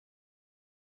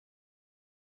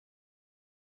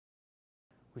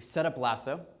We've set up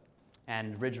Lasso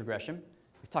and ridge regression.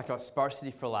 We've talked about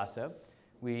sparsity for Lasso.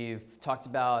 We've talked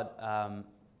about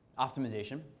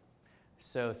optimization.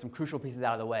 So some crucial pieces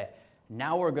out of the way.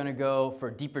 Now we're going to go for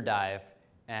a deeper dive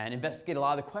and investigate a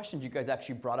lot of the questions you guys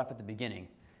actually brought up at the beginning,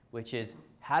 which is,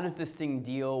 how does this thing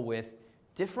deal with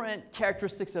different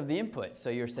characteristics of the input? So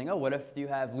you're saying, oh, what if you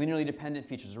have linearly dependent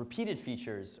features, repeated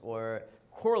features, or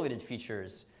correlated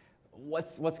features?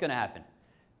 What's going to happen?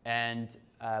 And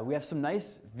we have some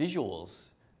nice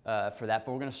visuals for that,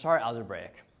 but we're going to start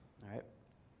algebraic. All right?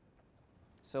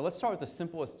 So let's start with the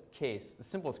simplest case, the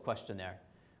simplest question there,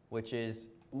 which is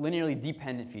linearly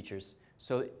dependent features.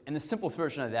 So and the simplest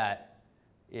version of that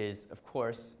is, of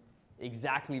course,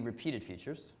 exactly repeated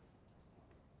features.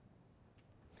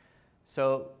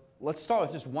 So let's start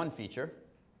with just one feature,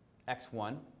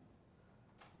 x1.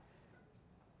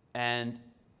 And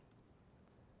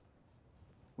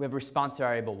we have a response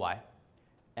variable y.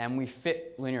 And we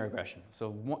fit linear regression.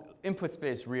 So input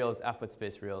space reals, output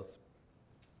space reals.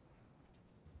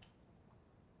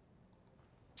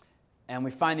 And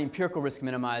we find the empirical risk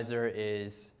minimizer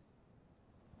is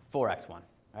 4x1.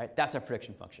 Right? That's our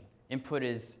prediction function. Input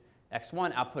is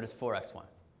x1, output is 4x1.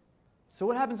 So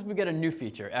what happens if we get a new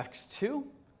feature, x2,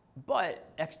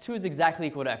 but x2 is exactly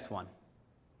equal to x1? All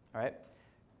right?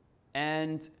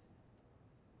 And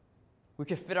we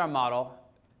could fit our model.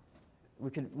 We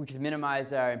could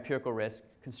minimize our empirical risk,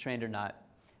 constrained or not,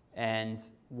 and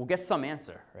we'll get some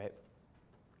answer, right?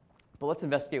 But let's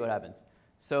investigate what happens.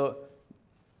 So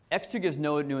x2 gives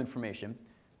no new information.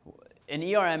 An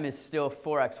ERM is still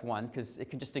 4x1 because it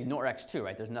can just ignore x2,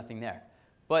 right? There's nothing there.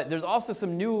 But there's also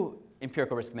some new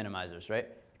empirical risk minimizers, right?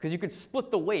 Because you could split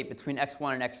the weight between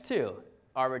x1 and x2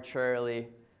 arbitrarily.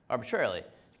 You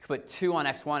could put 2 on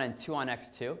x1 and 2 on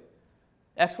x2.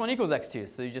 x1 equals x2,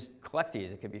 so you just collect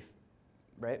these. It could be,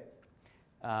 right?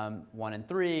 1 and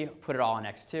 3, put it all on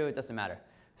x2. It doesn't matter.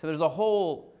 So there's a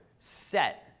whole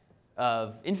set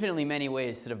of infinitely many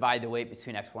ways to divide the weight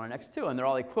between x1 and x2, and they're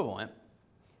all equivalent,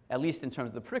 at least in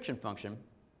terms of the prediction function.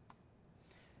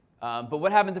 But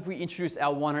what happens if we introduce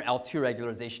L1 or L2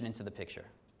 regularization into the picture,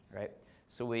 right?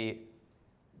 So we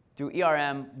do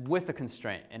ERM with a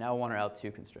constraint, an L1 or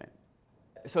L2 constraint.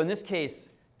 So in this case,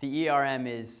 the ERM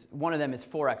is, one of them is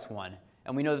 4x1.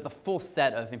 And we know that the full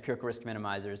set of empirical risk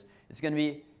minimizers is going to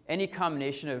be any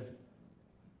combination of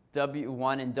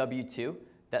W1 and W2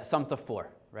 that sum to 4,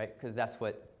 right? Because that's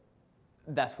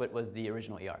what was the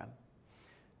original ERM.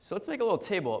 So let's make a little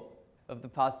table of the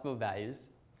possible values,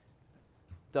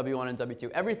 W1 and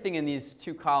W2. Everything in these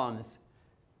two columns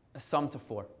sum to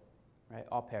 4, right?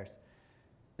 All pairs.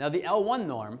 Now the L1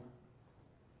 norm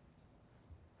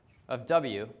of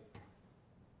W,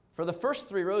 for the first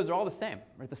 3 rows are all the same.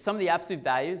 Right? The sum of the absolute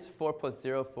values, 4 plus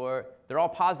 0, 4, they're all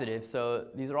positive, so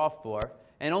these are all 4.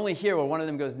 And only here, where one of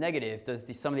them goes negative, does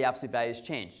the sum of the absolute values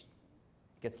change.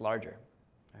 It gets larger.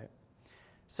 Right?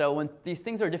 So when these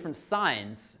things are different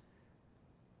signs,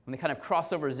 when they kind of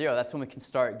cross over 0, that's when we can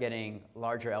start getting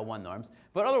larger L1 norms.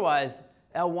 But otherwise,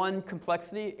 L1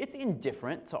 complexity, it's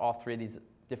indifferent to all 3 of these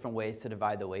different ways to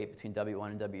divide the weight between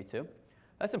W1 and W2.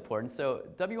 That's important. So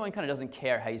W1 kind of doesn't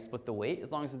care how you split the weight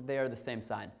as long as they are the same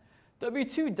sign.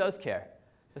 W2 does care.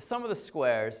 The sum of the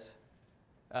squares,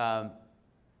 how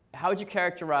would you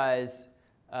characterize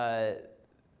the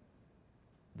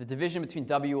division between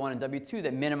W1 and W2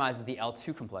 that minimizes the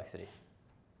L2 complexity?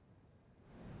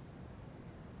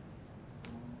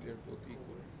 They're both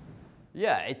equal.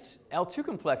 Yeah, L2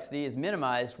 complexity is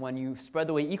minimized when you spread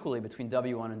the weight equally between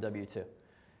W1 and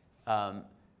W2.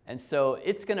 And so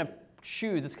it's going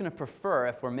to prefer,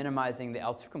 if we're minimizing the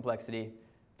L2 complexity,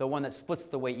 the one that splits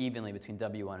the weight evenly between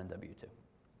W1 and W2.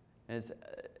 And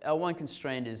L1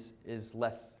 constrained is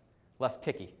less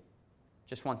picky.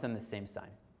 Just wants them the same sign.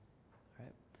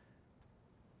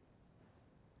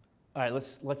 All right,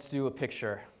 let's do a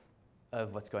picture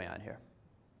of what's going on here.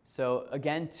 So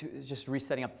again, just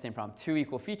resetting up the same problem. 2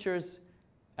 equal features,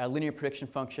 a linear prediction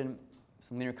function,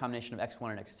 some linear combination of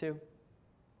x1 and x2.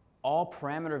 All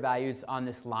parameter values on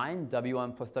this line,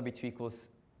 W1 plus W2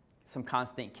 equals some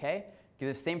constant k, give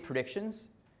the same predictions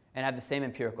and have the same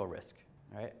empirical risk,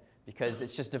 right? Because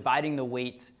it's just dividing the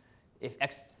weight. If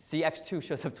x2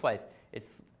 shows up twice,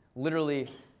 it's literally,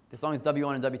 as long as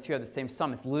W1 and W2 have the same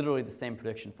sum, it's literally the same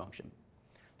prediction function.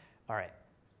 All right.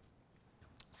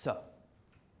 So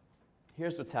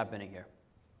here's what's happening here.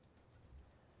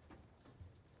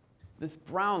 This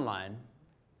brown line,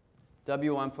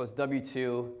 W1 plus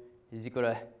W2 is equal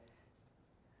to,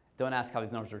 don't ask how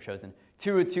these numbers were chosen,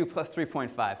 2 root 2 plus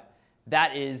 3.5.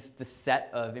 That is the set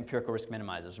of empirical risk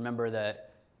minimizers. Remember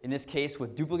that in this case,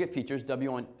 with duplicate features,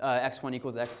 x1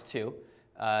 equals x2,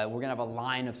 we're going to have a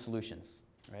line of solutions,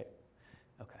 right?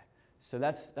 Okay, so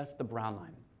that's the brown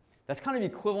line. That's kind of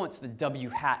equivalent to the W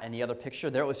hat in the other picture.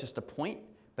 There it was just a point,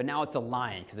 but now it's a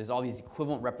line because there's all these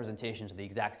equivalent representations of the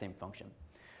exact same function.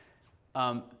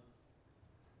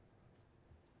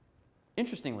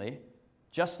 Interestingly,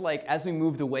 just like as we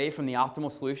moved away from the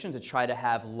optimal solution to try to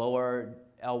have lower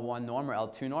L1 norm or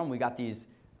L2 norm, we got these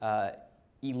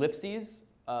ellipses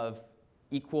of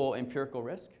equal empirical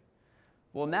risk.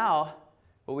 Well, now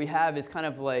what we have is kind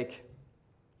of like,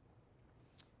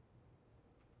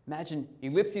 imagine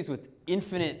ellipses with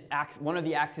infinite one of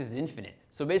the axes is infinite.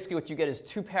 So basically what you get is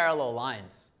two parallel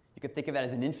lines. You could think of that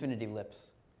as an infinite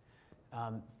ellipse.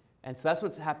 And so that's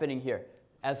what's happening here.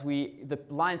 As the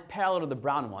lines parallel to the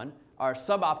brown one are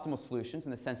suboptimal solutions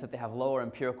in the sense that they have lower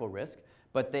empirical risk,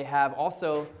 but they have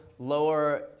also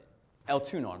lower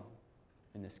L2 norm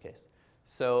in this case.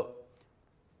 So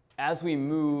as we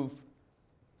move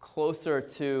closer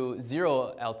to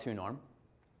 0 L2 norm,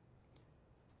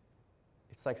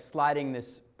 it's like sliding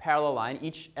this parallel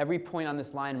line. Every point on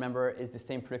this line, remember, is the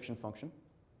same prediction function,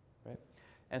 right?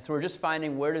 And so we're just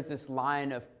finding where does these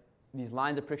lines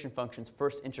of prediction functions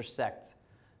first intersect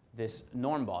this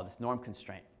norm ball, this norm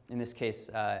constraint. In this case,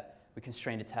 we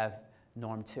constrained it to have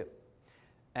norm 2.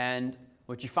 And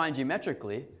what you find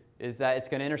geometrically is that it's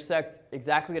going to intersect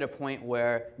exactly at a point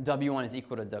where W1 is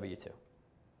equal to W2,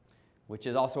 which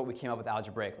is also what we came up with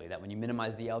algebraically, that when you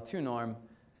minimize the L2 norm,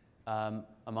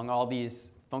 among all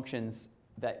these functions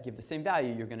that give the same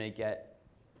value, you're going to get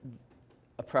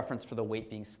a preference for the weight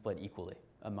being split equally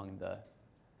among the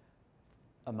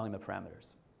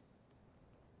parameters.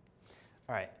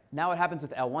 All right, now what happens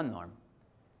with L1 norm?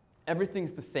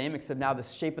 Everything's the same, except now the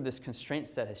shape of this constraint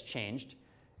set has changed.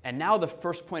 And now the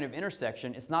first point of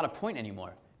intersection is not a point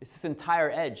anymore. It's this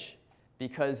entire edge,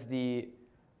 because the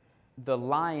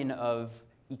line of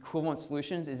equivalent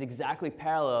solutions is exactly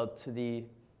parallel to the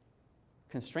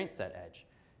constraint set edge.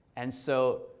 And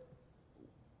so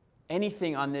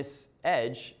anything on this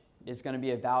edge is going to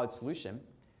be a valid solution.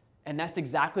 And that's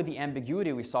exactly the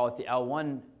ambiguity we saw with the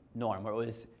L1 norm, where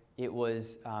it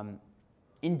was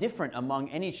indifferent among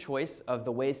any choice of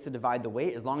the ways to divide the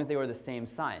weight as long as they were the same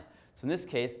sign. So in this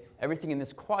case, everything in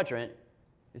this quadrant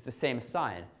is the same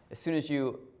sign. As soon as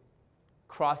you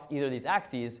cross either of these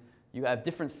axes, you have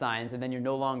different signs, and then you're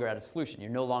no longer at a solution.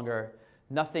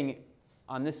 Nothing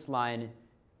on this line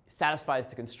satisfies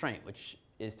the constraint, which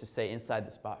is to say inside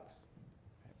this box.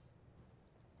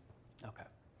 Okay.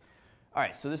 All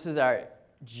right, so this is our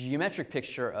geometric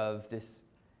picture of this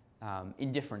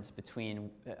indifference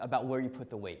about where you put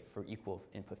the weight for equal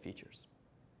input features.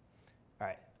 All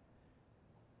right.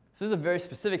 So this is a very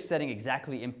specific setting,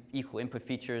 exactly equal input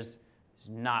features.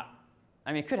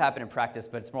 It could happen in practice,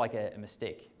 but it's more like a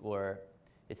mistake, or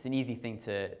it's an easy thing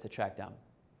to track down.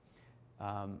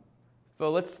 But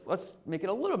let's make it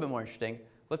a little bit more interesting.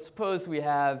 Let's suppose we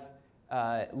have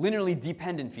linearly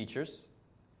dependent features,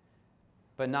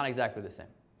 but not exactly the same.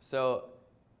 So,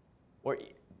 or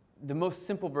the most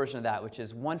simple version of that, which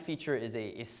is one feature is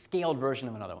a scaled version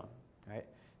of another one, right?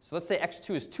 So let's say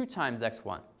x2 is 2 times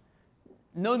x1.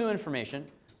 No new information,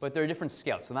 but they're different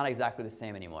scales, so not exactly the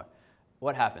same anymore.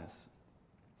 What happens?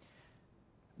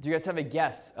 Do you guys have a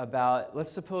guess about,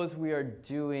 let's suppose we are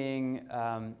doing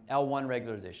L1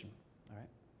 regularization, all right?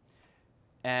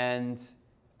 And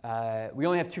we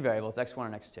only have 2 variables, x1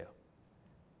 and x2.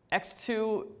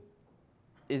 x2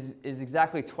 is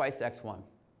exactly twice x1.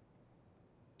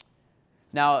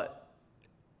 Now,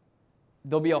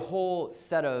 there'll be a whole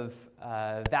set of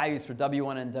values for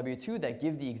W1 and W2 that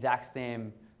give the exact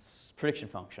same prediction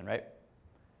function, right?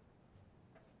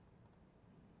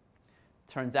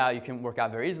 Turns out you can work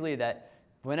out very easily that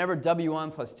whenever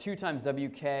W1 plus 2 times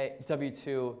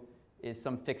W2 is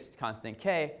some fixed constant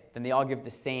k, then they all give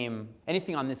the same,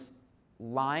 anything on this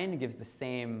line gives the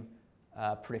same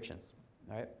predictions,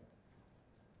 all right?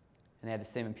 And they have the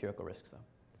same empirical risk, so.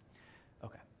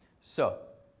 Okay, so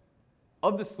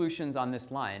of the solutions on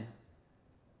this line,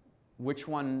 which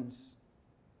ones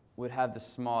would have the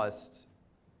smallest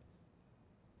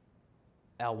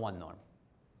L1 norm?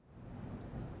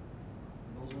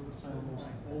 Those are the signs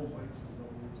all the way to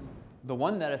W2. The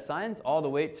one that assigns all the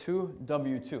way to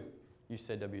W2. You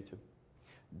said W2.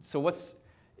 So is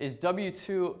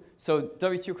W2, so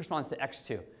W2 corresponds to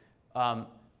X2.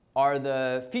 Are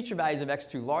the feature values of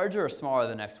X2 larger or smaller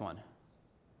than X1?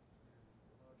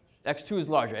 X2 is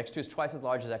larger. X2 is twice as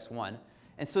large as X1.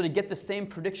 And so to get the same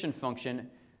prediction function,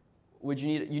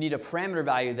 you need a parameter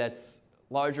value that's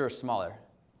larger or smaller?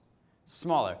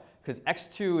 Smaller, because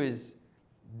X2 is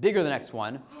bigger than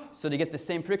X1. So to get the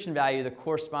same prediction value, the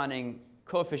corresponding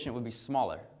coefficient would be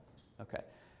smaller. Okay.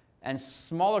 And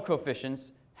smaller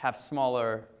coefficients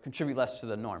contribute less to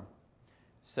the norm.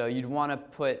 So you'd want to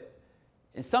put,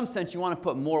 in some sense, you want to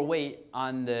put more weight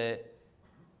on the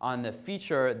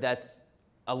feature that's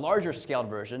a larger scaled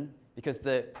version because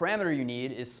the parameter you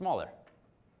need is smaller.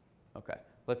 Okay,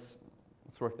 let's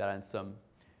work that on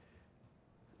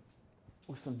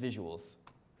with some visuals.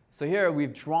 So here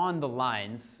we've drawn the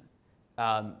lines.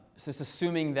 So it's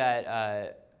assuming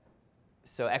that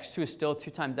so x2 is still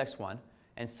 2 times x1,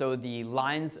 and so the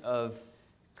lines of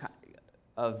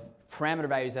parameter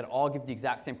values that all give the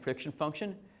exact same prediction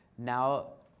function now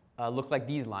look like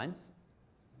these lines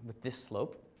with this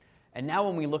slope. And now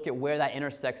when we look at where that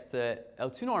intersects the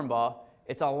L2 norm ball,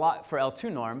 it's a lot for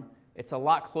L2 norm. It's a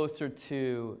lot closer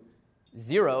to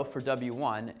 0 for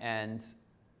W1 and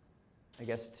I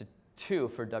guess to 2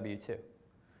 for W2.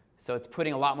 So it's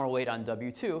putting a lot more weight on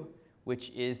W2, which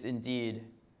is indeed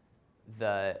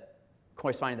the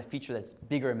corresponding to the feature that's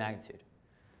bigger in magnitude.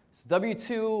 So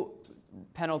L2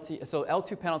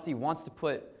 penalty wants to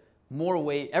put more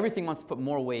weight, everything wants to put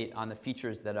more weight on the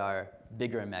features that are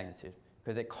bigger in magnitude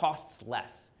because it costs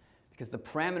less. Because the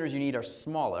parameters you need are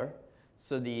smaller,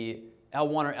 so the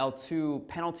L1 or L2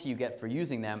 penalty you get for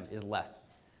using them is less.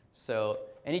 So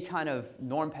any kind of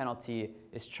norm penalty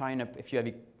is trying to, if you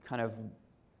have kind of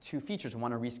two features,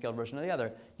 one a rescaled version of the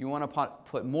other, you want to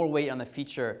put more weight on the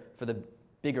feature for the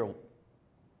bigger,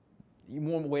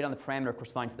 more weight on the parameter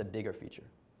corresponding to the bigger feature,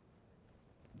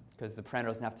 because the parameter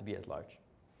doesn't have to be as large.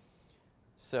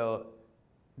 So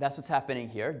that's what's happening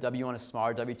here. W1 is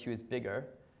smaller, W2 is bigger.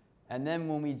 And then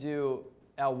when we do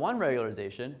L1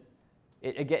 regularization,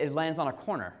 it lands on a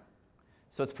corner.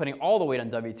 So it's putting all the weight on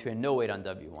W2 and no weight on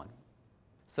W1.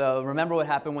 So remember what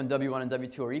happened when W1 and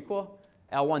W2 are equal?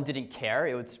 L1 didn't care.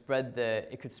 It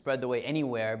could spread the weight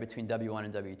anywhere between W1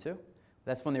 and W2.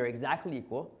 That's when they're exactly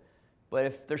equal. But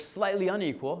if they're slightly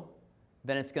unequal,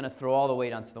 then it's going to throw all the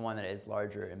weight onto the one that is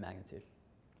larger in magnitude.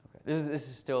 Okay. This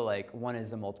is still like one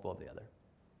is a multiple of the other.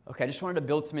 Okay, I just wanted to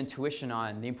build some intuition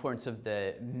on the importance of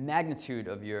the magnitude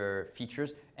of your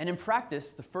features. And in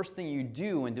practice, the first thing you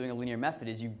do when doing a linear method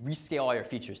is you rescale all your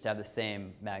features to have the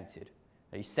same magnitude.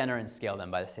 You center and scale them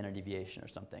by the standard deviation or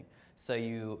something. So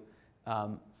you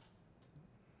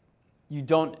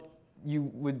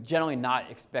would generally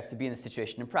not expect to be in this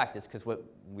situation in practice, because what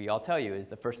we all tell you is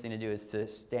the first thing to do is to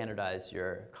standardize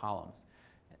your columns.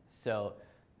 So,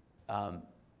 all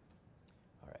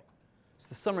right. So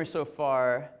the summary so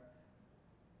far,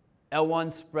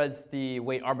 L1 spreads the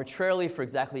weight arbitrarily for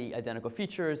exactly identical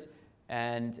features,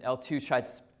 and L2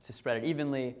 tries to spread it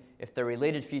evenly. If they're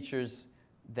related features,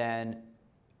 then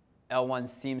L1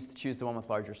 seems to choose the one with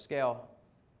larger scale,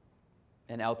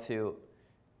 and L2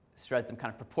 spreads them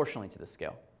kind of proportionally to the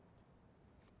scale.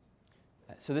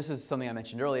 So this is something I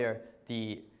mentioned earlier.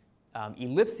 The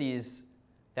ellipses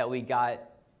that we got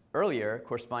earlier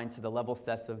corresponding to the level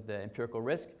sets of the empirical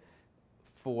risk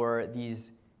for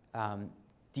these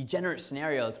degenerate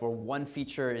scenarios where one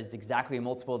feature is exactly a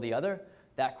multiple of the other,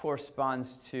 that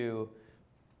corresponds to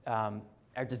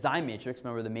our design matrix.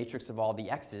 Remember the matrix of all the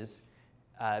x's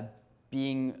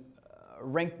being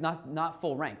ranked, not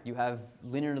full rank. You have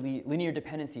linear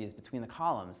dependencies between the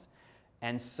columns.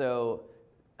 And so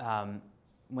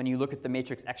when you look at the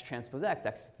matrix X transpose X,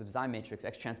 X is the design matrix,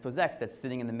 X transpose X, that's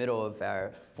sitting in the middle of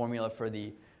our formula for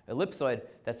the ellipsoid,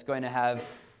 that's going to have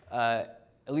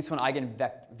at least one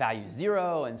eigenvalue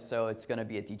 0, and so it's going to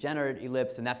be a degenerate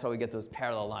ellipse, and that's why we get those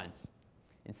parallel lines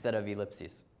instead of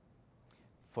ellipses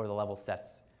for the level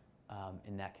sets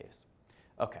in that case.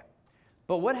 Okay.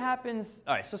 But what happens,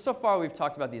 all right, so far we've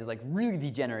talked about these like really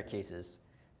degenerate cases,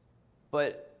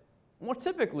 but more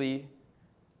typically,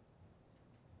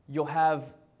 you'll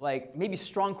have like maybe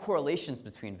strong correlations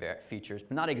between features,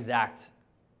 but not exact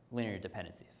linear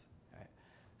dependencies. Right?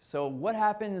 So what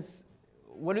happens,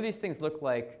 what do these things look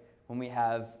like when we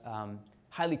have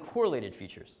highly correlated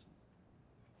features?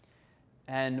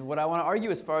 And what I want to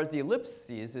argue as far as the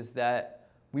ellipses is that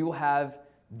we will have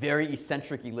very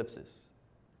eccentric ellipses.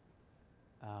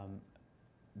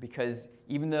 Because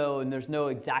even though there's no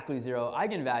exactly 0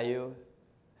 eigenvalue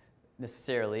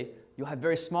necessarily, you'll have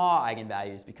very small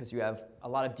eigenvalues because you have a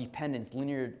lot of dependence,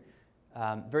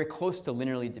 very close to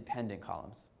linearly dependent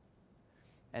columns.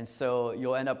 And so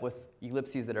you'll end up with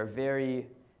ellipses that are very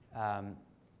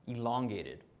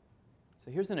elongated.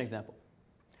 So here's an example.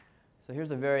 So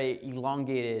here's a very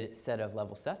elongated set of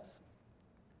level sets.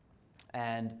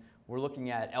 And we're looking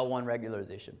at L1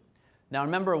 regularization. Now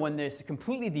remember, when this is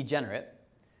completely degenerate,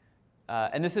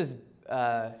 and this is,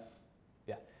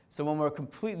 so when we're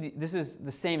completely, this is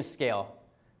the same scale.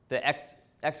 The X1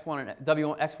 and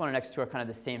X1 and X2 are kind of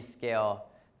the same scale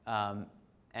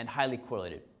and highly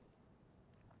correlated.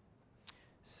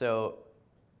 So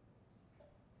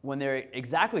when they're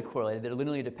exactly correlated, they're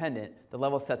linearly dependent, the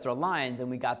level sets are lines, and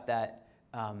we got that,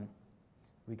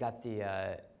 we got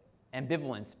the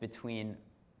ambivalence between,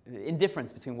 the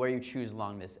indifference between where you choose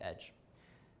along this edge.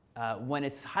 When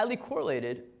it's highly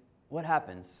correlated, what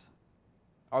happens?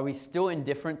 Are we still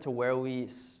indifferent to where we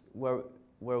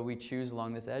choose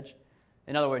along this edge?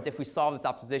 In other words, if we solve this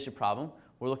optimization problem,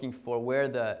 we're looking for where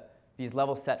these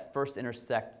level set first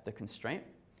intersect the constraint.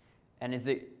 And is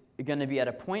it going to be at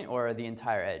a point or the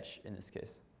entire edge in this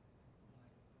case?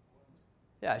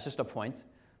 Yeah, it's just a point.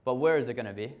 But where is it going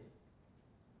to be?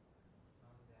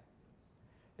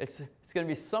 It's going to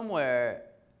be somewhere.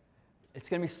 It's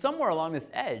going to be somewhere along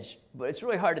this edge, but it's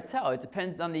really hard to tell. It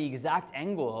depends on the exact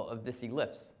angle of this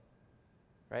ellipse,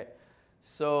 right?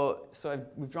 So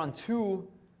we've drawn two.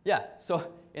 Yeah.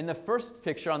 So in the first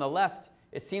picture on the left,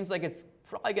 it seems like it's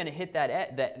probably going to hit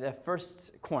that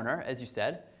first corner, as you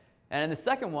said. And in the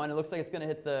second one, it looks like it's going to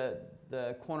hit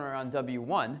the corner on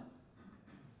W1. And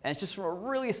it's just from a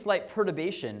really slight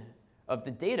perturbation of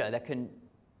the data that can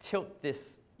tilt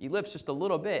this ellipse just a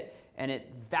little bit, and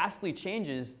it vastly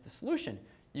changes the solution.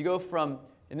 You go from,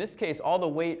 in this case, all the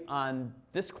weight on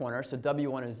this corner, so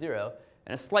W1 is 0,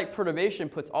 and a slight perturbation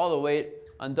puts all the weight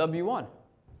on W1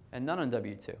 and none on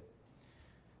W2.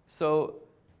 So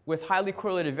with highly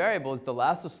correlated variables, the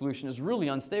Lasso solution is really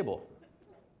unstable.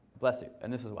 Bless you,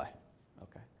 and this is why.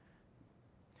 Okay.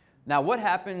 Now, what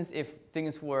happens if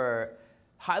things were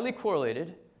highly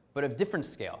correlated, but of different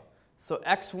scale? So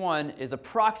x1 is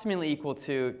approximately equal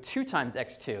to 2 times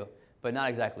x2, but not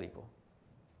exactly equal.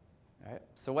 All right.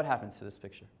 So what happens to this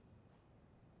picture?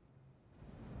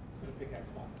 It's going to pick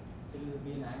x1. It will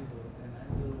be an angle.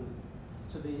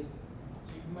 So you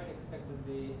might expect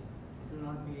that it will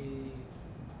not be,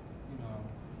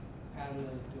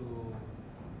 parallel to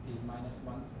the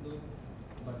 -1 slope,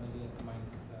 but maybe at the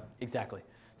minus. Exactly.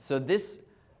 So this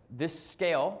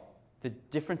scale, the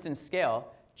difference in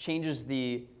scale, changes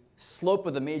the slope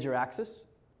of the major axis.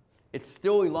 It's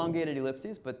still elongated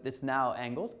ellipses, but it's now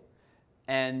angled.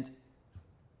 And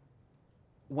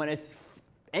when it's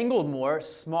angled more,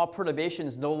 small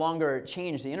perturbations no longer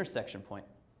change the intersection point.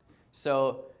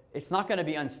 So it's not going to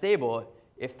be unstable.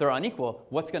 If they're unequal,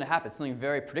 what's going to happen? It's something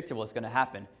very predictable is going to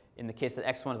happen in the case that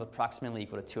x1 is approximately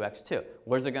equal to 2x2.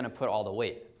 Where's it going to put all the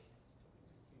weight?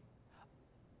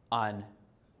 On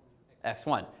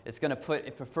x1.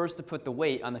 It prefers to put the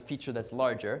weight on the feature that's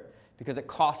larger because it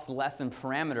costs less in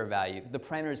parameter value. The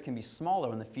parameters can be smaller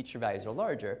when the feature values are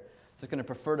larger. So it's going to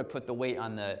prefer to put the weight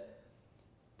on the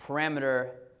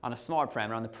parameter, on a smaller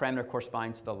parameter, on the parameter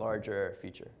corresponding to the larger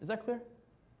feature. Is that clear?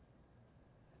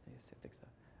 I think so.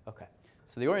 OK.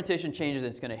 So the orientation changes,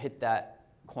 and it's going to hit that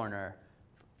corner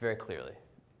very clearly.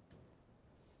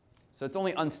 So it's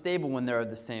only unstable when they're of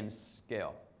the same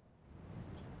scale.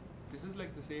 This is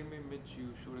like the same image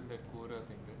you showed in that Quora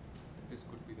thing, right? This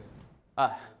could be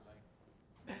that.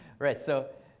 Right. So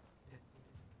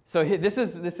this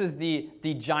is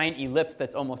the giant ellipse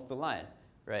that's almost the line,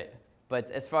 right?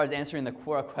 But as far as answering the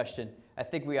Quora question, I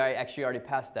think we actually already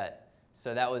passed that.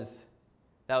 So that was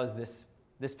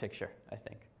this picture, I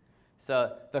think.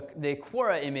 So the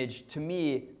Quora image, to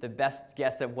me, the best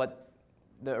guess at what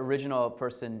the original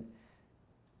person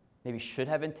maybe should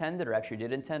have intended or actually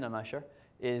did intend, I'm not sure,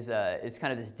 is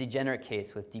kind of this degenerate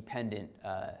case with dependent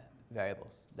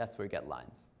variables. That's where you get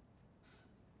lines.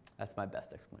 That's my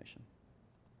best explanation.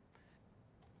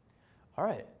 All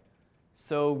right.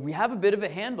 So we have a bit of a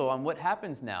handle on what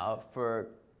happens now for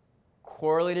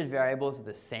correlated variables at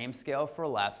the same scale for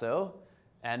Lasso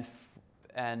and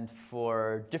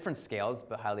for different scales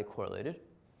but highly correlated.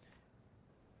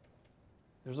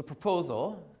 There's a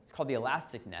proposal. It's called the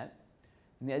elastic net.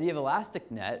 And the idea of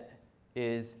elastic net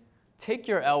is take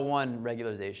your L1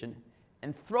 regularization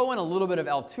and throw in a little bit of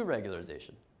L2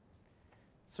 regularization.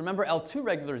 So remember, L2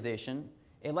 regularization,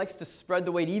 it likes to spread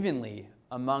the weight evenly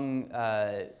among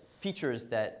features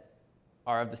that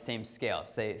are of the same scale.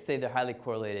 Say they're highly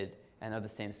correlated and of the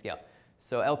same scale.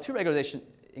 So L2 regularization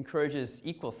encourages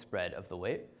equal spread of the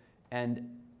weight. And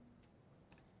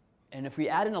if we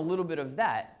add in a little bit of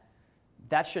that,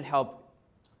 that should help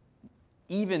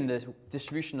even the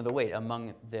distribution of the weight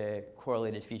among the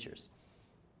correlated features.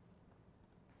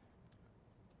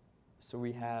 So I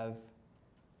think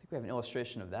we have an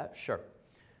illustration of that. Sure.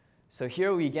 So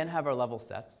here we again have our level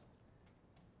sets,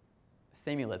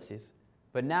 same ellipses.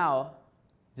 But now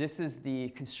this is the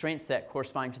constraint set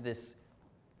corresponding to this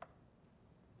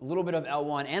little bit of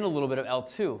L1 and a little bit of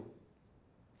L2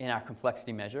 in our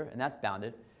complexity measure, and that's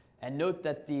bounded. And note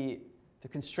that the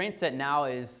constraint set now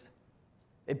is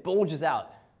it bulges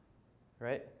out,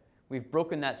 right? We've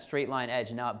broken that straight line edge,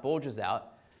 and now it bulges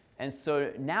out. And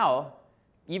so now,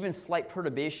 even slight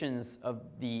perturbations of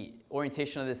the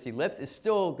orientation of this ellipse is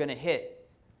still going to hit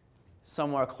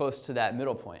somewhere close to that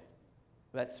middle point.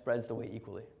 That spreads the weight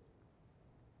equally.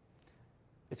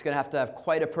 It's going to have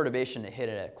quite a perturbation to hit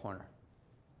it at a corner.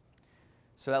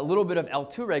 So that little bit of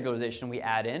L2 regularization we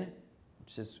add in,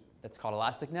 that's called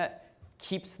elastic net,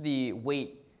 keeps the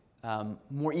weight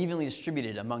more evenly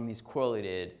distributed among these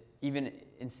correlated, even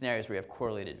in scenarios where you have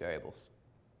correlated variables.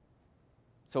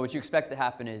 So what you expect to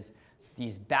happen is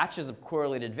these batches of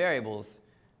correlated variables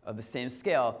of the same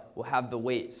scale will have the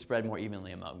weight spread more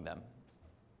evenly among them.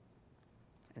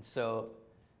 And so,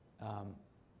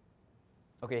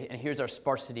 okay, and here's our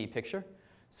sparsity picture.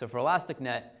 So for elastic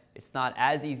net, it's not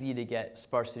as easy to get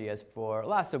sparsity as for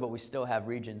Lasso, but we still have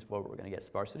regions where we're going to get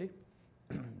sparsity,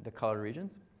 the colored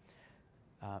regions.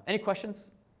 Any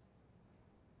questions?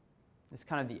 It's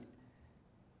kind of the,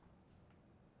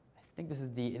 I think this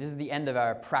is the end of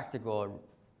our practical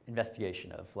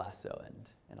investigation of Lasso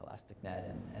and elastic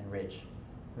net and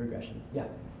regression. Yeah.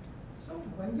 So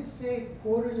when we say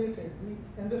correlated,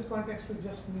 in this context we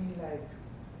just mean like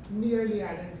nearly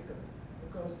identical,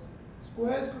 because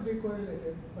squares could be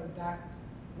correlated, but that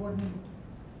wouldn't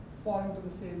fall into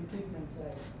the same treatment.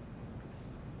 Like,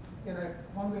 you know,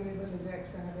 if one variable is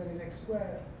x and another is x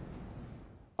squared.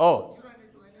 Oh.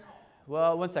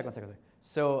 Well, one second.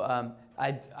 So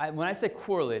when I say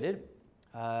correlated,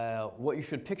 what you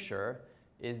should picture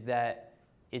is that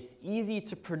it's easy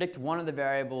to predict one of the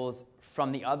variables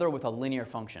from the other with a linear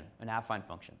function, an affine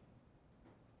function.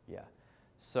 Yeah.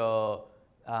 So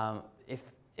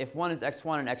if one is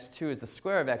x1 and x2 is the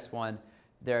square of x1,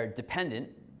 they're dependent.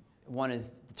 One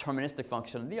is deterministic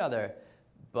function of the other,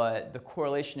 but the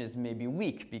correlation is maybe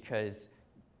weak because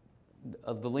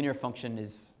the linear function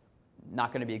is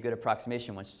not going to be a good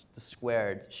approximation once the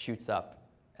squared shoots up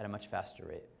at a much faster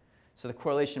rate. So the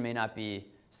correlation may not be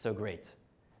so great,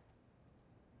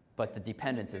 but the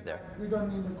dependence is there. We don't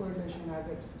mean the correlation as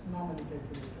it's normally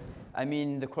calculated. I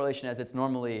mean the correlation as it's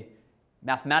normally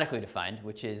mathematically defined,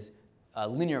 which is a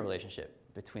linear relationship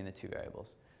between the two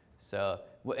variables. So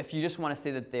if you just want to say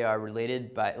that they are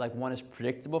related by, like one is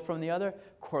predictable from the other,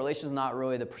 correlation is not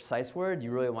really the precise word.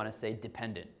 You really want to say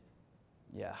dependent.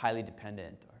 Yeah, highly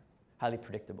dependent or highly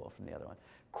predictable from the other one.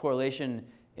 Correlation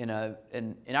in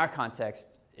our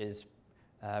context is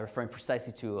referring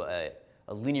precisely to a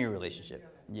linear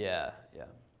relationship. Yeah.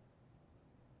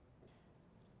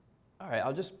 All right,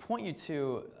 I'll just point you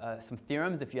to some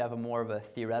theorems if you have more of a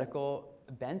theoretical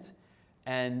bent.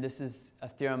 And this is a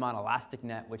theorem on elastic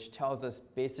net, which tells us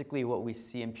basically what we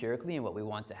see empirically and what we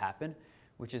want to happen,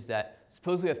 which is that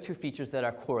suppose we have two features that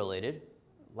are correlated,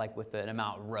 like with an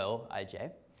amount rho,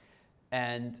 ij,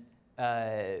 and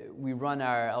we run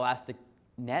our elastic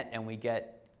net and we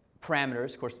get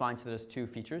parameters corresponding to those two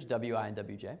features, wi and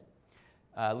wj.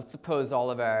 Let's suppose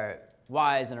all of our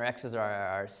y's and our x's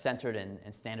are centered and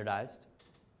standardized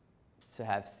to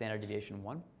have standard deviation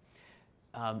 1.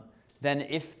 Then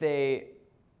if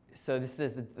so this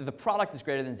says the product is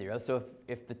greater than 0. So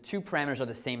if the two parameters are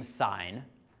the same sign,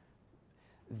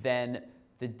 then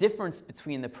the difference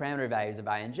between the parameter values of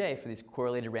I and j for these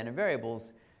correlated random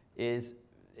variables is,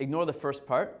 ignore the first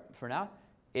part for now,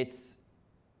 it's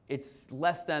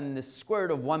less than the square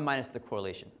root of 1 minus the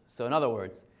correlation. So in other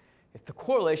words, if the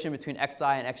correlation between xi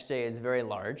and xj is very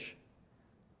large,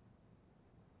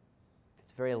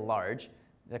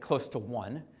 they're close to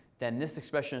 1, then this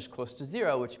expression is close to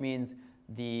 0, which means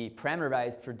the parameter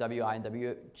values for wi and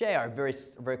wj are very,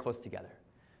 very close together.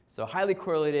 So highly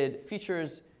correlated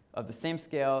features of the same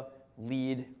scale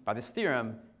lead, by this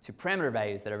theorem, to parameter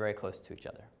values that are very close to each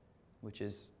other, which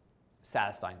is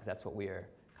satisfying because that's what we are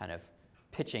kind of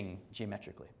pitching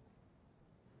geometrically.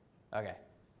 Okay.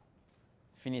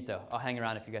 Finito. I'll hang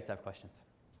around if you guys have questions.